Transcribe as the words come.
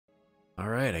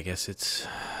Alright, I guess it's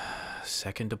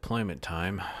second deployment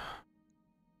time.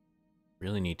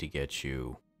 Really need to get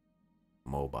you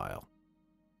mobile.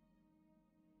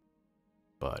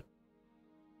 But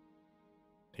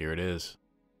here it is.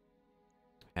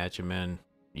 Hatchetmen,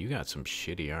 you got some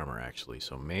shitty armor actually,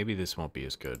 so maybe this won't be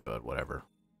as good, but whatever.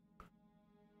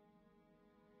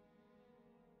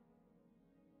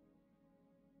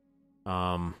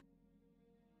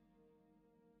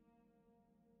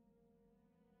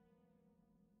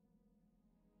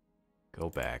 Go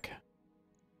back.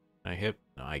 Can I hit?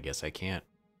 No, I guess I can't.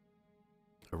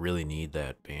 I really need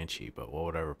that Banshee, but what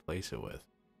would I replace it with?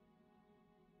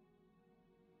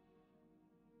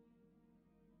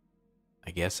 I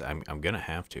guess I'm gonna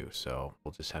have to, so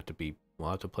we'll have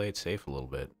to play it safe a little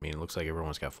bit. I mean, it looks like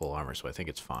everyone's got full armor, so I think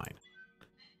it's fine.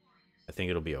 I think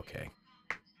it'll be okay.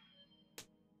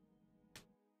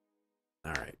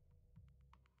 Alright.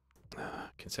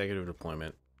 Consecutive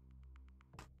deployment.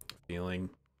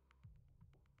 Feeling...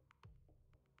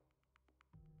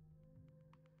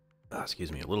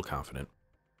 excuse me, a little confident.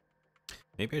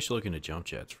 Maybe I should look into jump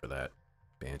jets for that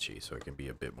Banshee so it can be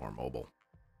a bit more mobile.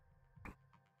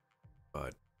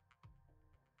 But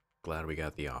glad we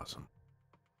got the awesome.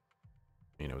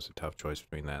 I mean, it was a tough choice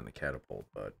between that and the catapult,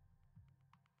 but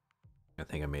I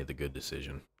think I made the good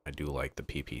decision. I do like the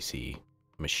PPC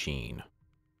machine.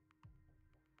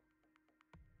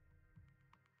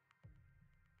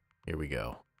 Here we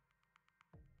go.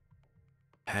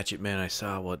 Hatchetman, I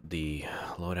saw what the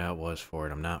loadout was for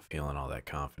it. I'm not feeling all that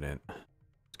confident.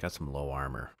 It's got some low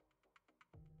armor.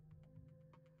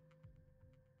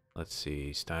 Let's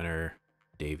see. Steiner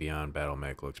Davion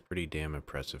Battletech looks pretty damn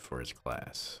impressive for his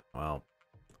class. Well,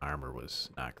 armor was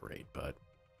not great, but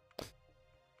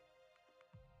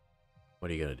what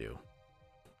are you gonna do?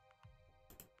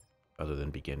 Other than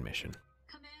begin mission.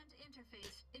 Command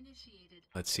interface initiated.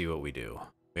 Let's see what we do.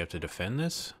 We have to defend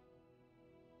this?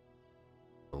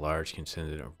 A large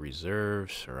contingent of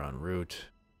reserves are en route,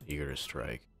 eager to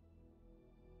strike.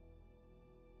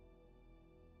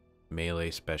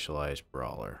 Melee specialized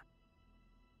brawler.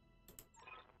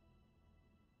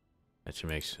 That should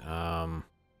make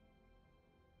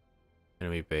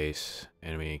enemy base,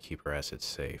 enemy and keep our assets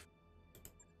safe.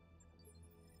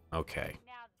 Okay.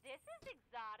 Now this is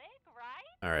exotic,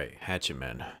 right? Alright,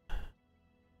 hatchetmen.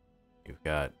 You've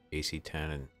got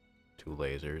AC-10 and 2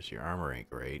 lasers. Your armor ain't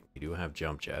great. You do have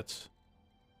jump jets.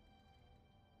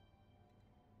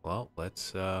 Well,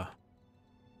 let's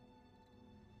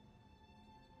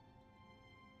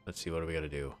see, what do we gotta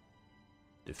do?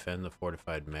 Defend the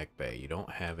fortified mech bay. You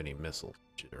don't have any missiles,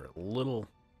 which are a little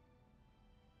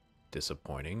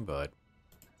disappointing, but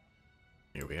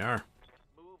here we are.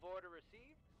 Move order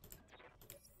received.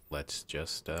 Let's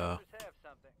just Have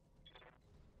something.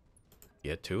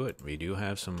 get to it. We do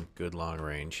have some good long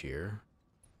range here.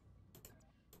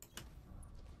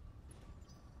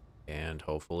 And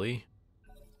hopefully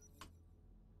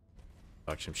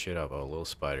fuck some shit up. Oh, little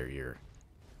spider, you're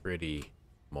pretty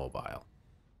mobile.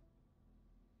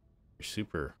 You're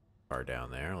super far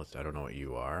down there. I don't know what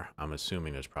you are. I'm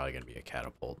assuming there's probably going to be a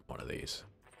catapult in one of these.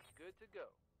 Good to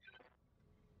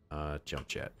go. Jump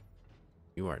jet.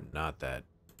 You are not that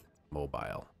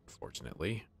mobile,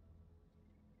 unfortunately.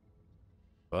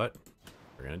 But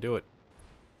we're going to do it.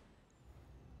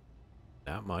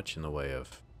 Not much in the way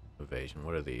of evasion.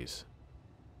 What are these?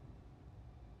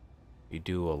 You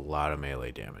do a lot of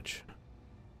melee damage.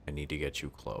 I need to get you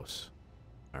close.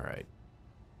 Alright.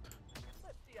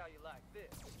 Let's see how you like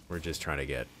this. We're just trying to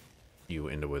get you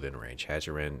into within range.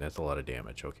 Hatcherman, that's a lot of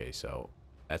damage. Okay, so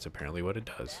that's apparently what it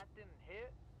does. That didn't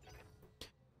hit.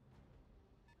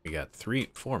 We got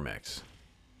 4 mechs.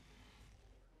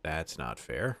 That's not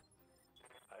fair.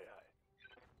 Aye,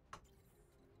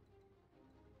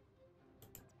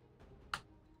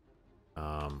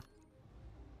 aye.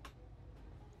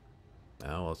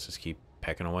 Now let's just keep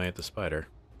pecking away at the spider.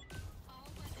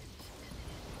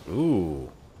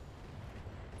 Ooh.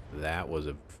 That was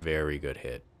a very good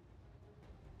hit.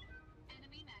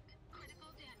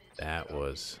 That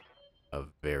was a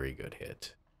very good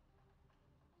hit.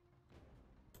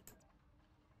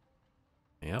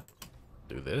 Yep.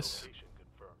 Do this. Location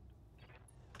confirmed.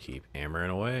 Keep hammering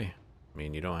away. I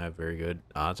mean, you don't have very good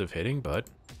odds of hitting, but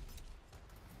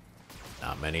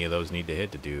not many of those need to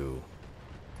hit to do.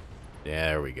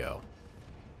 There we go.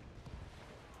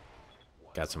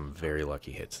 Got some very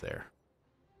lucky hits there.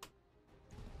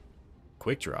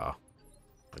 Quick draw.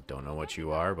 I don't know what you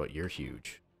are, but you're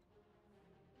huge.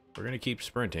 We're going to keep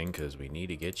sprinting because we need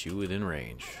to get you within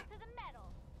range.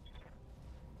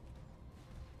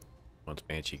 Once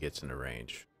Banshee gets into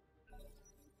range.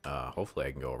 Hopefully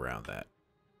I can go around that.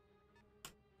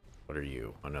 What are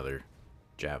you? Another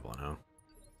javelin, huh?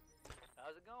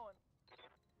 How's it going?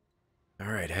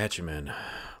 Alright, Hatchaman.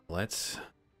 Let's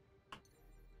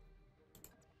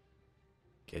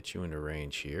get you into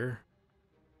range here.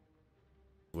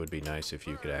 Would be nice if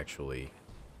you could actually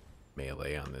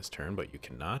melee on this turn, but you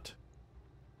cannot.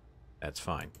 That's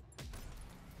fine.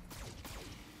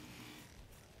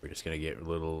 We're just gonna get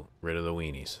rid of the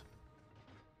weenies.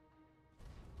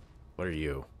 What are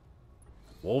you?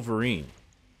 Wolverine,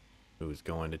 who's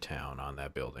going to town on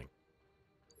that building.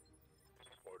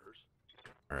 Orders.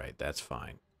 Alright, that's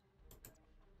fine.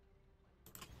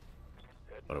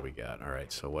 What do we got?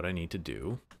 Alright, so what I need to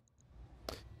do...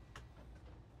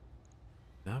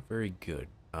 Not very good.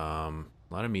 A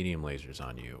lot of medium lasers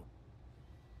on you.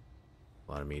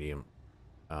 A lot of medium...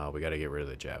 we gotta get rid of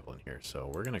the javelin here.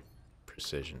 So we're gonna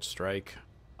precision strike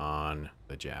on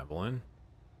the javelin.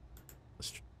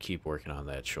 Let's keep working on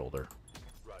that shoulder.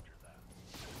 Roger that.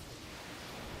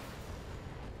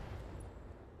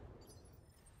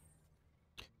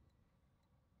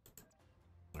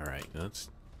 Alright, let's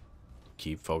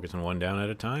keep focusing one down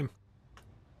at a time.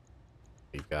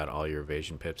 You've got all your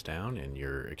evasion pips down, and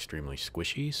you're extremely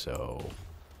squishy, so...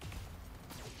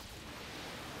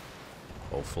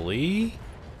 Hopefully...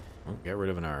 Oh, get rid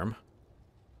of an arm.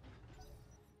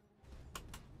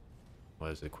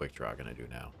 What is the quick draw gonna do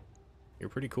now? You're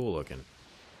pretty cool looking.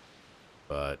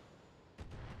 But...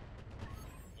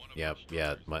 Yep,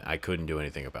 yeah, I couldn't do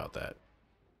anything about that.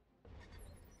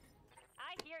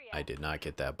 I hear ya. I did not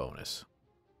get that bonus.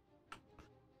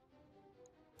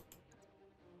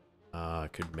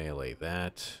 Could melee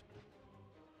that.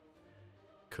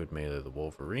 Could melee the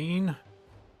Wolverine.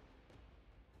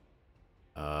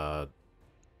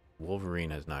 Wolverine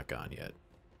has not gone yet.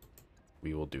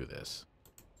 We will do this.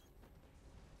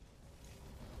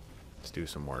 Let's do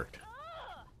some work.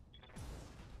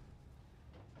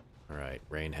 Alright,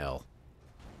 rain hell.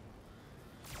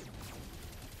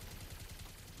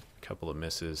 Couple of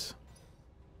misses.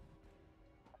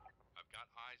 I've got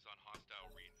eyes on hostile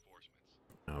reinforcements.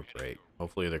 Oh, great.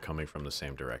 Hopefully they're coming from the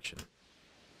same direction.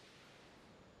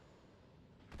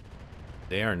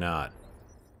 They are not.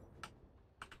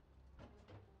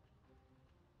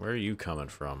 Where are you coming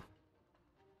from?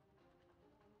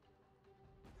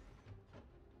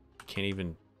 Can't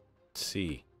even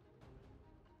see.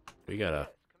 We gotta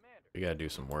do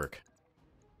some work.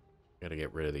 Gotta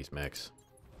get rid of these mechs.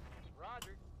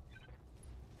 Roger.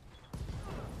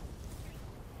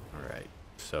 Alright.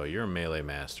 So you're a melee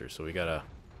master, so we gotta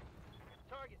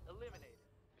Target eliminated.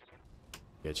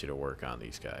 get you to work on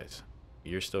these guys.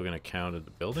 You're still gonna count at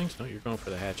the buildings? No, you're going for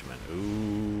the hatchman.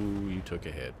 Ooh, you took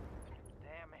a hit.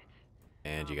 Damn it.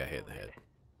 And you got hit in the head.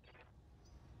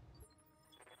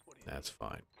 That's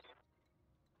fine.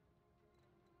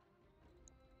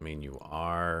 I mean, you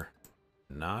are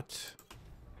not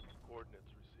Coordinates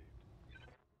received.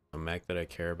 a mech that I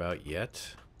care about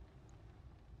yet.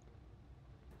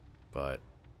 But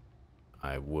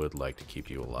I would like to keep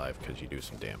you alive because you do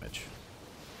some damage.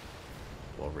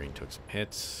 Wolverine took some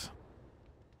hits.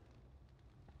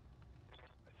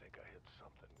 I think I hit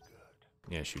something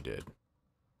good. Yes, you did.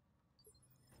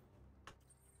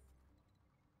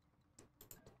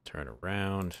 Turn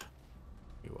around.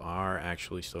 You are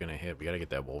actually still gonna hit. We gotta get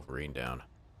that Wolverine down.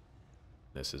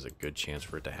 This is a good chance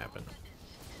for it to happen.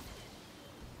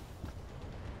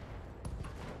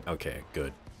 Okay,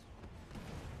 good.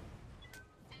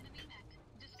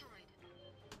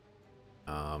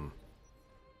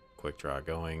 Quick draw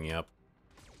going, yep.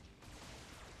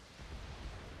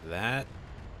 That.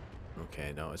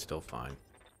 Okay, no, it's still fine.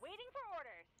 Waiting for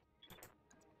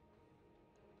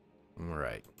orders.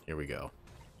 Alright, here we go.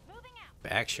 Moving out.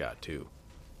 Back shot, too.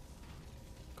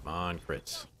 Come on,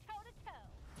 crits. Toe to toe.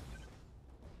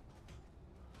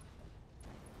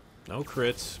 No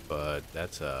crits, but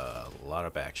that's a lot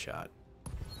of back shot.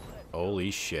 Holy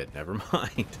shit, never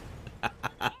mind. Stay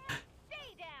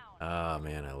down. Ah,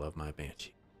 man, I love my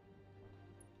Banshee.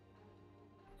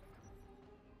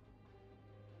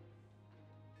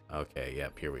 Okay,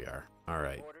 yep, here we are.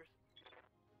 Alright. Orders.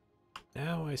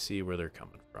 Now I see where they're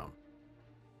coming from.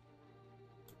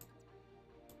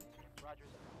 Roger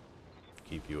that.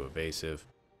 Keep you evasive.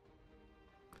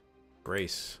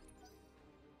 Brace.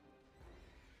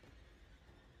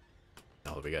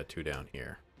 Oh, we got two down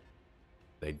here.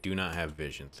 They do not have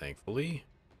vision, thankfully.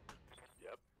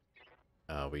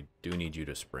 Yep. We do need you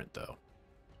to sprint, though.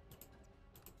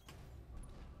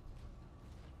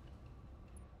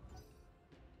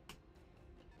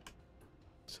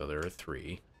 So there are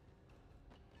three.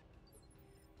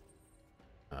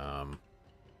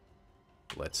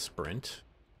 Let's sprint.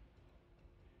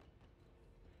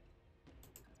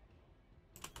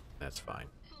 That's fine.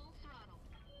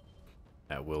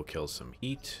 That will kill some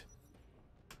heat.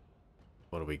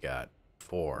 What do we got?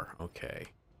 4. Okay.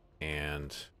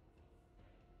 And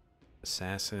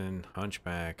assassin,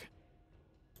 hunchback.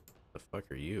 The fuck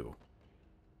are you?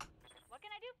 What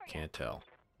can I do for you? Can't tell.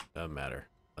 Doesn't matter.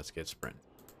 Let's get sprint.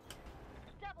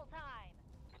 Double time.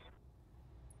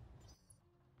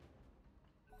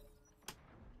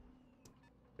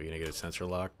 Are we gonna get a sensor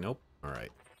lock? Nope.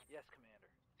 Alright. Yes, Commander.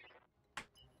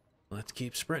 Let's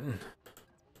keep sprinting.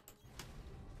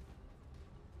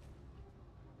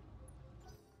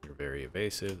 You're very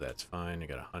evasive. That's fine. You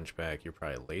got a hunchback. You're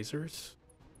probably lasers.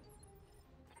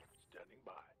 Standing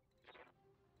by.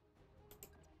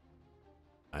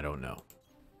 I don't know.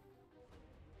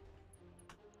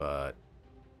 But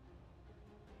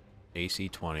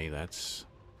AC-20, that's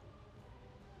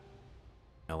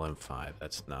LM5.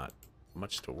 That's not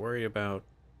much to worry about.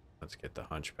 Let's get the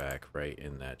hunchback right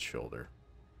in that shoulder.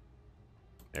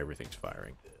 Everything's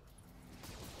firing.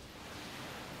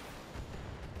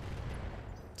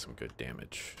 Some good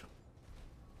damage.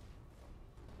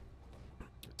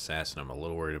 Assassin I'm a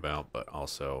little worried about, but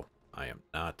also I am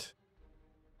not.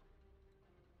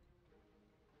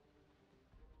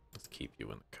 Let's keep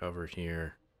you in the cover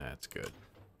here. That's good.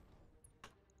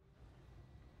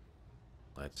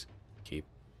 Let's keep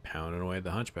pounding away at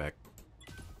the hunchback.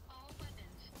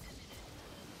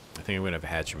 I think I'm gonna have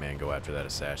Hatchet Man go after that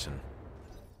assassin.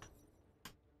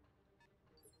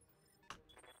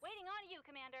 Waiting on you,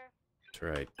 Commander. That's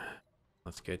right.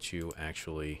 Let's get you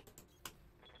actually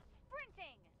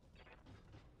Sprinting.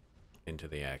 into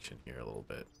the action here a little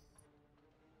bit.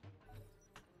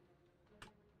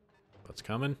 What's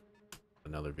coming?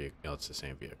 Another vehicle. No, it's the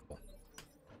same vehicle.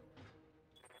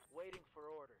 Waiting for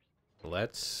orders.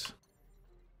 Let's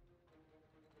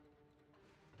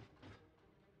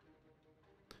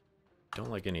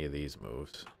don't like any of these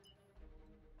moves.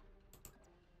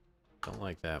 Don't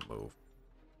like that move.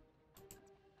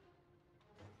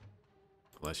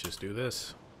 Let's just do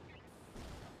this.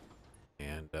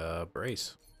 And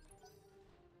brace.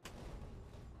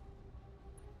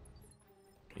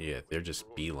 Yeah, they're just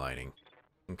beelining.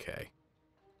 Okay.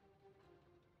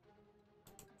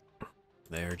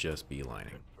 They're just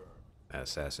beelining. That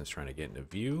assassin's trying to get into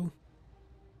view.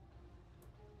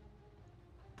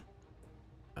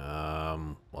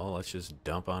 Well, let's just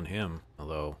dump on him.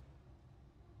 Although,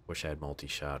 wish I had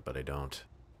multi-shot, but I don't.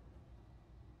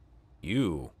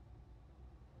 You.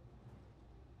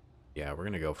 Yeah, we're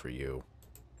gonna go for you.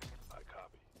 I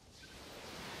copy.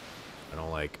 I don't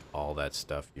like all that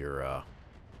stuff you're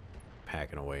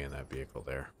packing away in that vehicle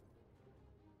there.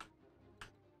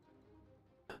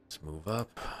 Let's move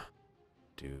up.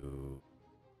 Do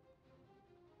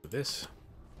this.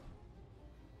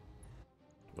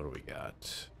 What do we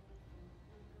got?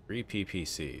 3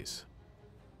 PPCs.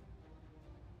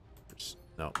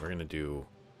 No, we're gonna do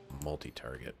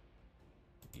multi-target.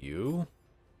 You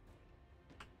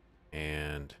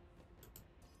and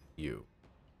you.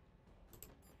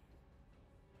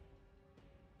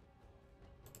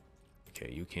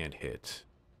 Okay, you can't hit.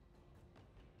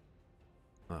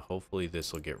 Hopefully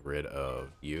this will get rid of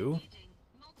you.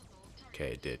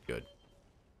 Okay, it did. Good.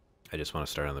 I just want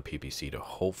to start on the PPC to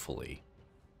hopefully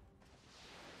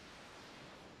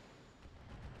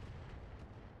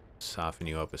soften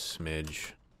you up a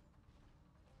smidge.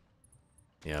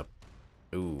 Yep.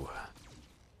 Ooh.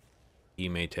 He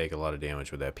may take a lot of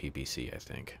damage with that PPC, I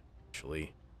think.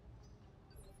 Actually.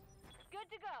 Good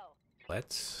to go.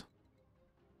 Let's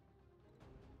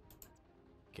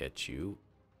get you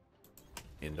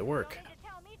into work. Don't need to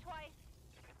tell me twice.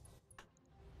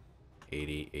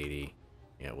 80, 80.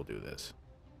 Yeah, we'll do this.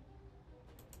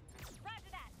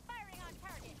 Roger that. Firing on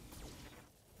target.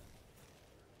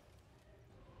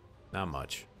 Not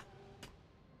much.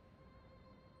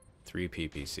 3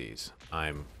 PPCs.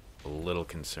 I'm a little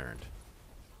concerned.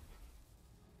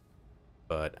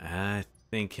 But I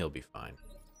think he'll be fine.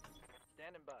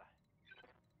 Standing by.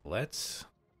 Let's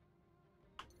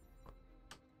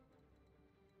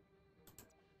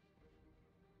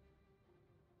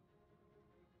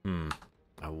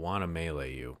I want to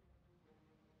melee you.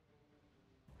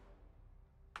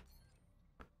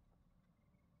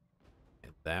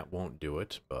 And that won't do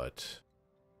it, but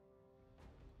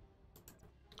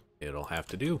it'll have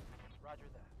to do. Roger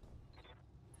that.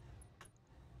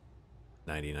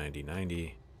 90, 90,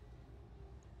 90.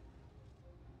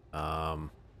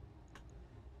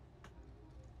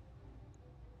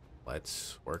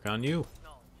 Let's work on you.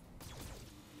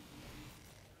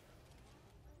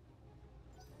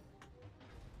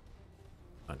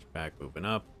 Hunchback moving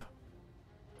up.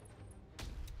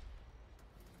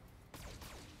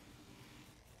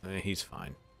 He's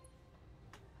fine.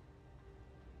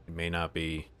 It may not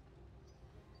be.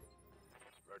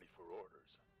 Ready for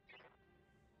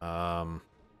orders.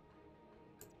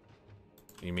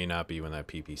 He may not be when that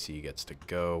PPC gets to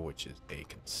go, which is a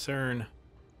concern.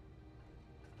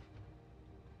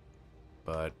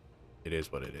 But it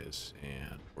is what it is.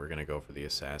 And we're going to go for the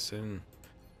assassin.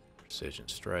 Precision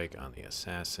strike on the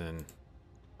assassin.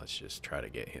 Let's just try to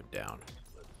get him down.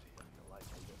 Let's see if you like it.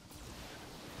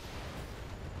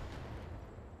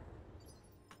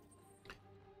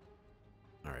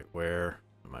 Alright, where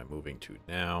am I moving to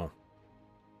now?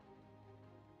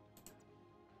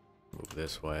 Move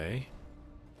this way.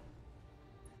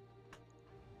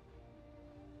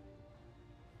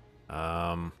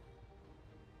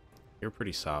 You're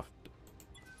pretty soft.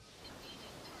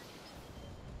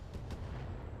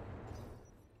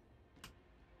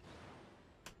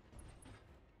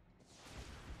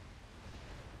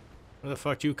 Where the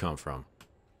fuck do you come from?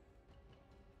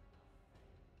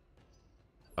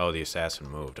 Oh, the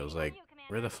assassin moved. I was like,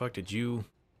 where the fuck did you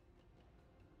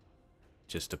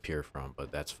just appear from?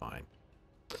 But that's fine.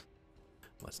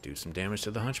 Let's do some damage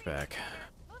to the hunchback.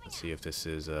 Let's see if this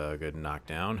is a good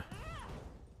knockdown.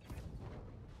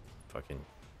 Fucking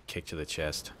kick to the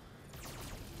chest.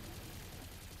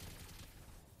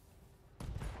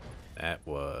 That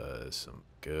was some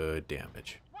good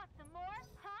damage. Want some more,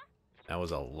 huh? That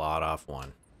was a lot off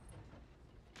one.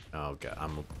 Oh god,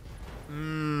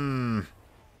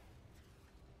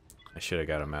 I should have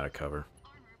got him out of cover.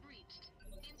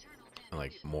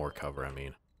 Like, more cover, I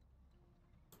mean.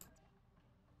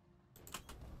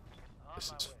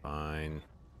 This is fine.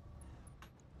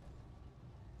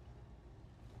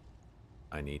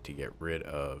 I need to get rid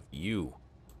of you.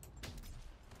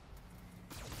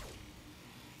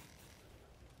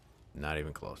 Not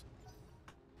even close.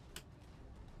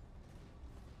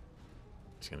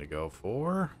 Just gonna go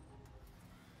for...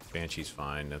 Banshee's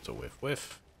fine. That's a whiff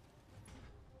whiff.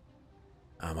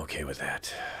 I'm okay with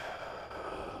that.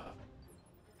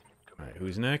 Alright,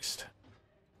 who's next?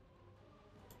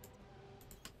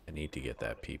 I need to get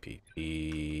that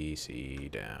PPC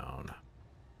down.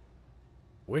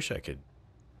 Wish I could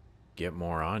get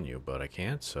more on you, but I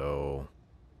can't, so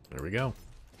there we go.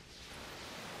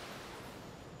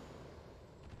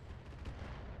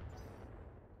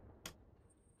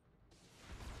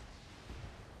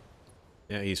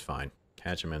 Yeah, he's fine.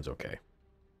 Hatchaman's okay.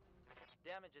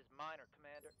 Damage is minor,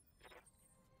 Commander.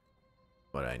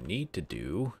 What I need to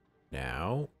do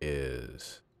now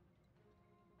is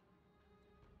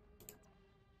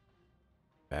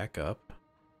back up.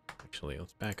 Actually,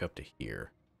 let's back up to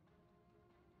here.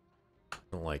 I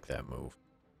don't like that move.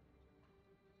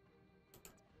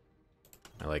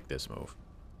 I like this move.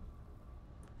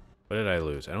 What did I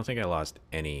lose? I don't think I lost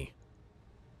any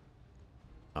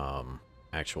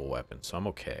actual weapons, so I'm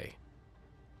okay.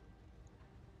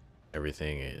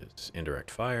 Everything is indirect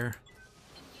fire.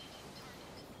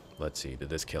 Let's see, did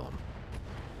this kill him?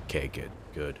 Okay, good,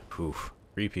 good. Poof.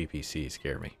 3 PPC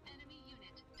scare me.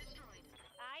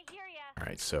 I hear ya.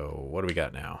 Alright, so what do we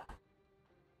got now?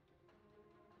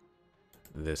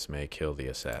 This may kill the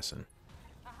assassin.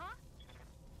 Uh-huh.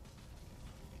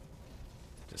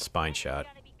 The spine shot.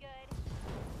 Gonna be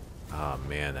good. Oh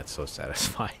man, that's so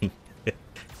satisfying.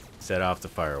 Set off the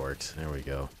fireworks. There we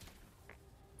go.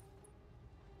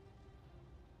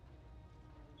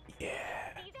 Yeah.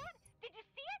 See that? Did you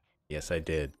see it? Yes, I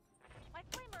did. My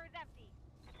flamer is empty.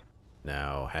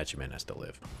 Now, Hatchaman has to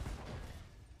live.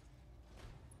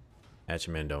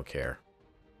 Hatchaman don't care.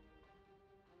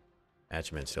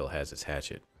 Hatchaman still has his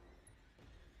hatchet.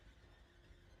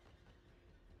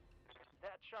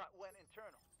 That shot went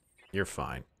internal. You're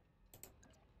fine.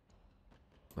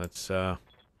 Let's,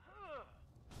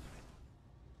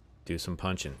 do some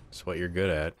punching. It's what you're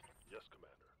good at. Yes,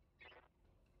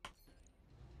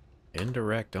 Commander.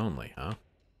 Indirect only, huh?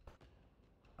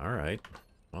 Alright.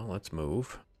 Well, let's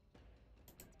move.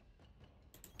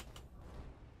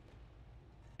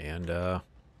 And,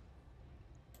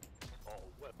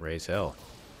 raise hell.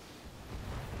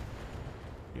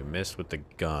 You missed with the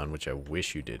gun, which I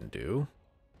wish you didn't do.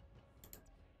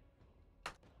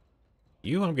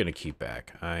 You I'm gonna keep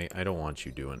back. I don't want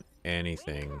you doing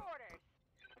anything Orders.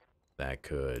 that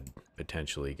could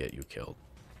potentially get you killed.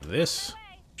 This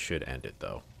should end it,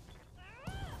 though.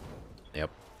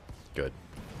 Yep. Good.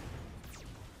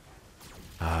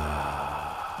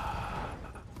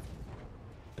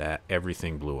 That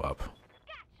everything blew up.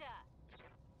 Gotcha.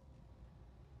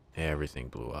 Everything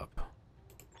blew up.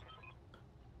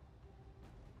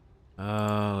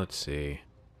 Let's see.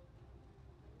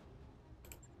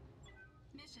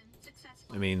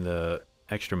 I mean, the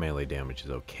Extra melee damage is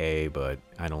okay, but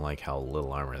I don't like how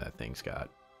little armor that thing's got.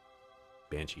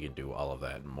 Banshee can do all of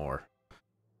that and more.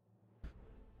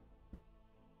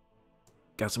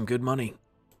 Got some good money.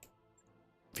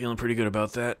 Feeling pretty good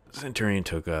about that. Centurion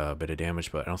took a bit of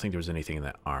damage, but I don't think there was anything in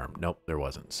that arm. Nope, there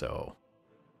wasn't, so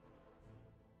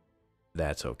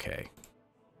that's okay.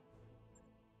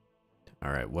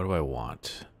 Alright, what do I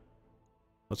want?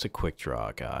 What's a quick draw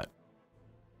I got?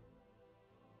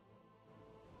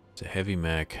 It's a heavy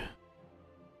mech.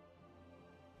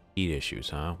 Heat issues,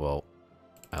 huh? Well,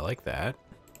 I like that.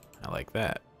 I like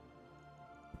that.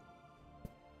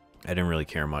 I didn't really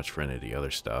care much for any of the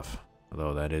other stuff.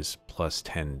 Although that is plus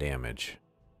 10 damage.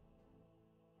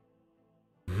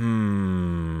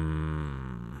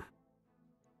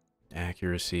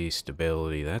 Accuracy,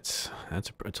 stability, it's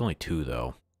only 2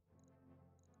 though.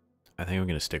 I think I'm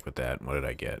gonna stick with that. What did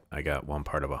I get? I got 1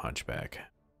 part of a hunchback.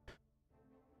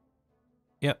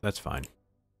 Yep, that's fine.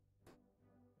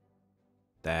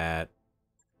 That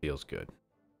feels good.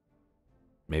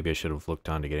 Maybe I should have looked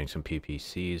on to getting some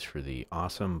PPCs for the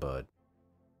awesome, but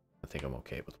I think I'm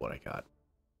okay with what I got.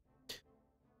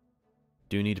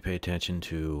 Do need to pay attention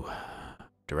to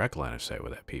direct line of sight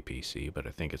with that PPC, but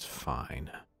I think it's fine.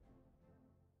 I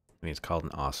mean, it's called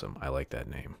an awesome. I like that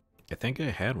name. I think I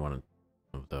had one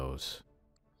of those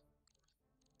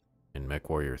in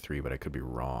MechWarrior 3, but I could be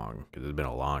wrong, because it's been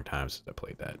a long time since I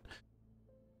played that.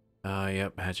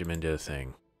 Yep, Hatchman did a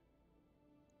thing.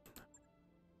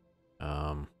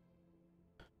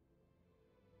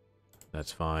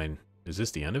 That's fine. Is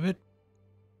this the end of it?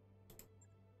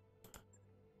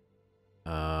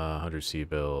 100 sea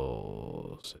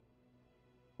bills.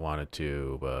 Wanted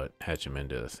to, but Hatchman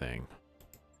did a thing.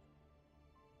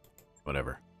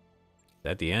 Whatever. Is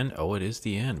that the end? Oh, it is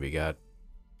the end. We got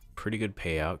pretty good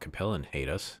payout. Capella and hate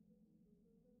us.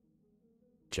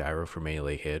 Gyro for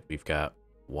melee hit. We've got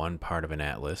 1 part of an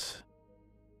Atlas.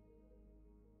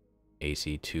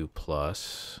 AC2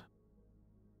 plus.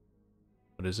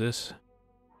 What is this?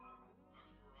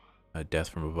 A death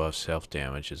from above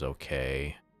self-damage is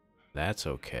okay. That's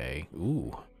okay.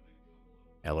 Ooh.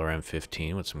 LRM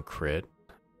 15 with some crit.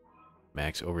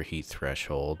 Max overheat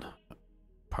threshold.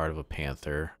 Part of a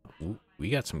Panther. Ooh, we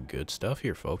got some good stuff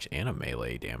here, folks. And a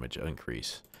melee damage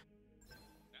increase.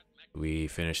 We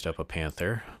finished up a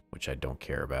Panther, which I don't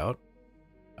care about.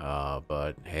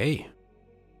 But hey.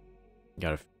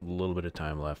 Got a little bit of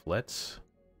time left. Let's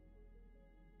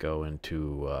go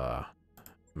into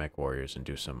MechWarriors and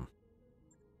do some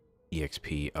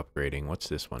EXP upgrading. What's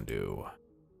this one do?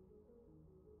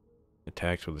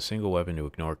 Attacks with a single weapon to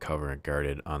ignore cover and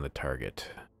guarded on the target.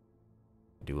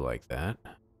 I do like that.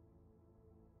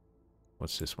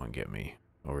 What's this one get me?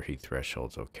 Overheat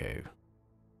threshold's okay.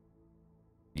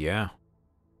 Yeah.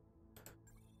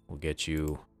 We'll get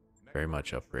you very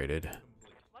much upgraded.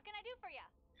 What can I do for you?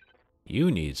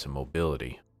 You need some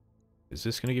mobility. Is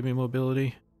this going to give me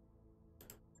mobility?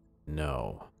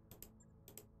 No.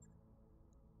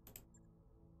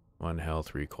 1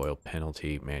 health, recoil,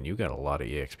 penalty. Man, you got a lot of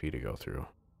EXP to go through.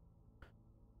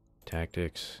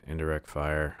 Tactics, indirect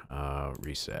fire,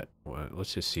 reset. Well,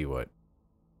 let's just see what...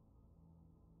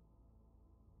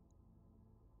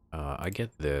 I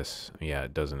get this. Yeah,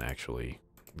 it doesn't actually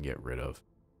get rid of.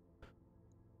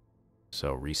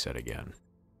 So, reset again.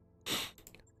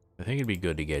 I think it'd be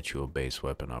good to get you a base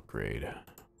weapon upgrade.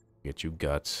 Get you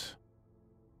guts.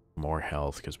 More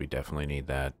health, because we definitely need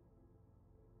that.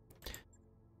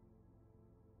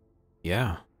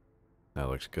 Yeah. That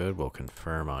looks good. We'll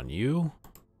confirm on you.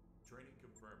 Training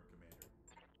confirmed, Commander.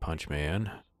 Punch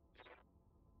Man.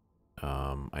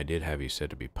 I did have you set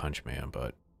to be Punch Man,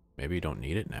 but maybe you don't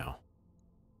need it now.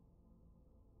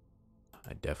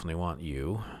 I definitely want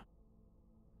you.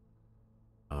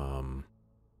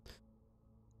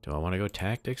 Do I want to go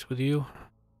tactics with you?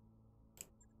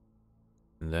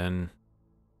 And then,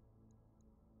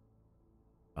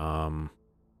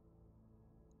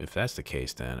 if that's the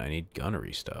case, then I need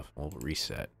gunnery stuff. We'll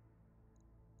reset.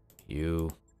 You,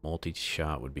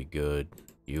 multi-shot would be good.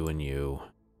 You and you.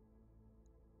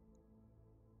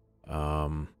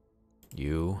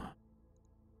 You.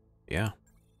 Yeah.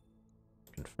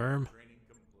 Confirm.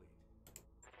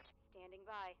 Standing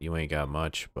by. You ain't got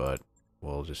much, but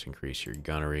we'll just increase your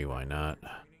gunnery. Why not?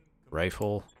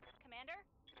 Rifle.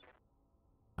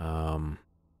 Commander?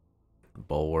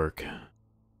 Bulwark.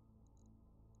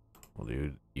 We'll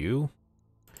do you.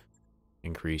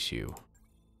 Increase you.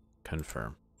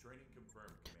 Confirm. Training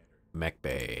confirmed, Commander. Mech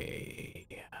Bay.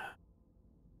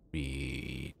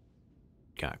 We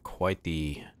got quite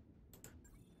the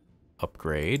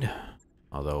upgrade,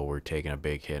 although we're taking a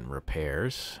big hit in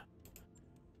repairs.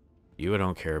 You I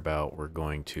don't care about. We're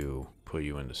going to put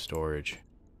you into storage.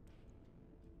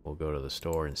 We'll go to the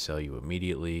store and sell you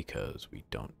immediately because we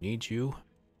don't need you.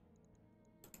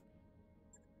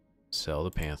 Sell the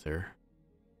Panther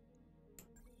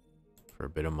for a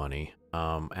bit of money.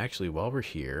 Actually, while we're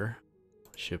here,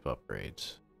 ship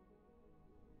upgrades.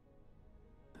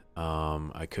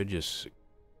 I could just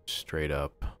straight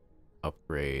up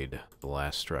upgrade the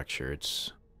last structure.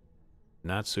 It's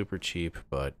not super cheap,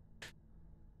 but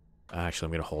actually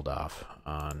I'm gonna hold off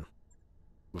on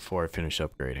before I finish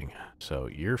upgrading. So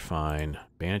you're fine.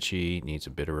 Banshee needs a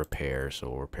bit of repair, so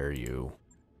we'll repair you.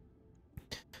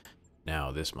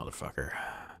 Now this motherfucker.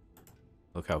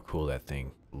 Look how cool that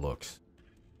thing looks.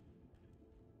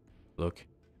 Look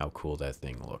how cool that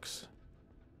thing looks.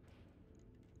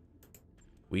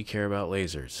 We care about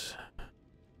lasers.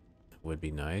 Would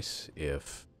be nice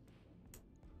if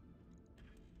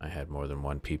I had more than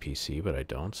one PPC, but I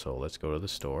don't, so let's go to the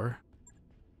store.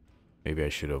 Maybe I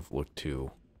should have looked to...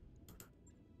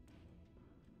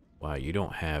 Wow, you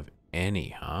don't have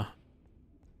any, huh?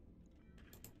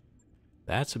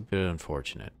 That's a bit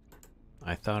unfortunate.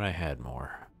 I thought I had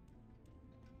more.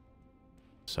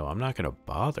 So I'm not gonna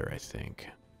bother, I think.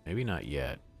 Maybe not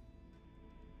yet.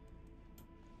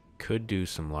 Could do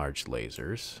some large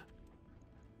lasers.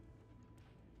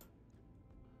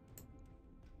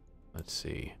 Let's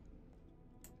see.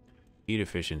 Heat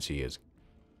efficiency is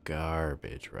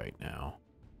garbage right now.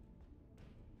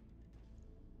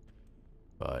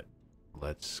 But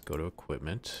let's go to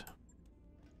equipment.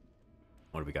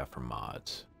 What do we got for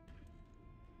mods?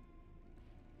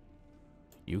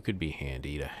 You could be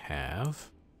handy to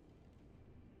have.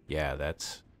 Yeah,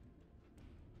 that's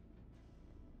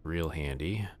real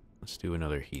handy. Let's do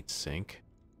another heat sink.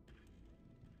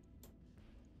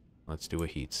 Let's do a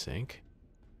heat sink.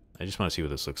 I just want to see what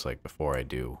this looks like before I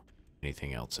do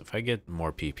anything else. If I get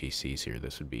more PPCs here,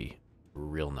 this would be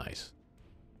real nice.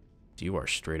 You are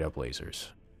straight up lasers.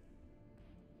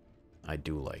 I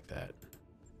do like that.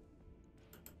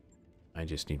 I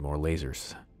just need more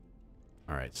lasers.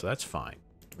 Alright, so that's fine.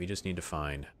 We just need to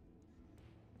find...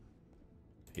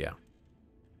 Yeah.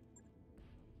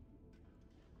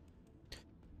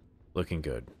 Looking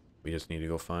good. We just need to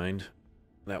go find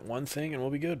that one thing and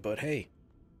we'll be good. But hey,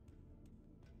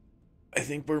 I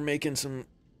think we're making some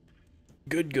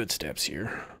good steps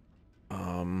here.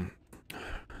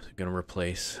 Gonna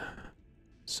replace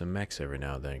some mechs every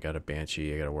now and then. I got a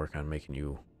Banshee. I gotta work on making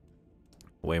you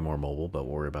way more mobile, but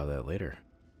we'll worry about that later.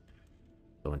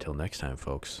 So until next time,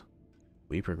 folks,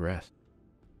 we progress.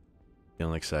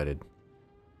 Feeling excited,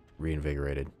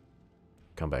 reinvigorated.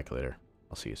 Come back later.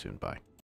 I'll see you soon. Bye.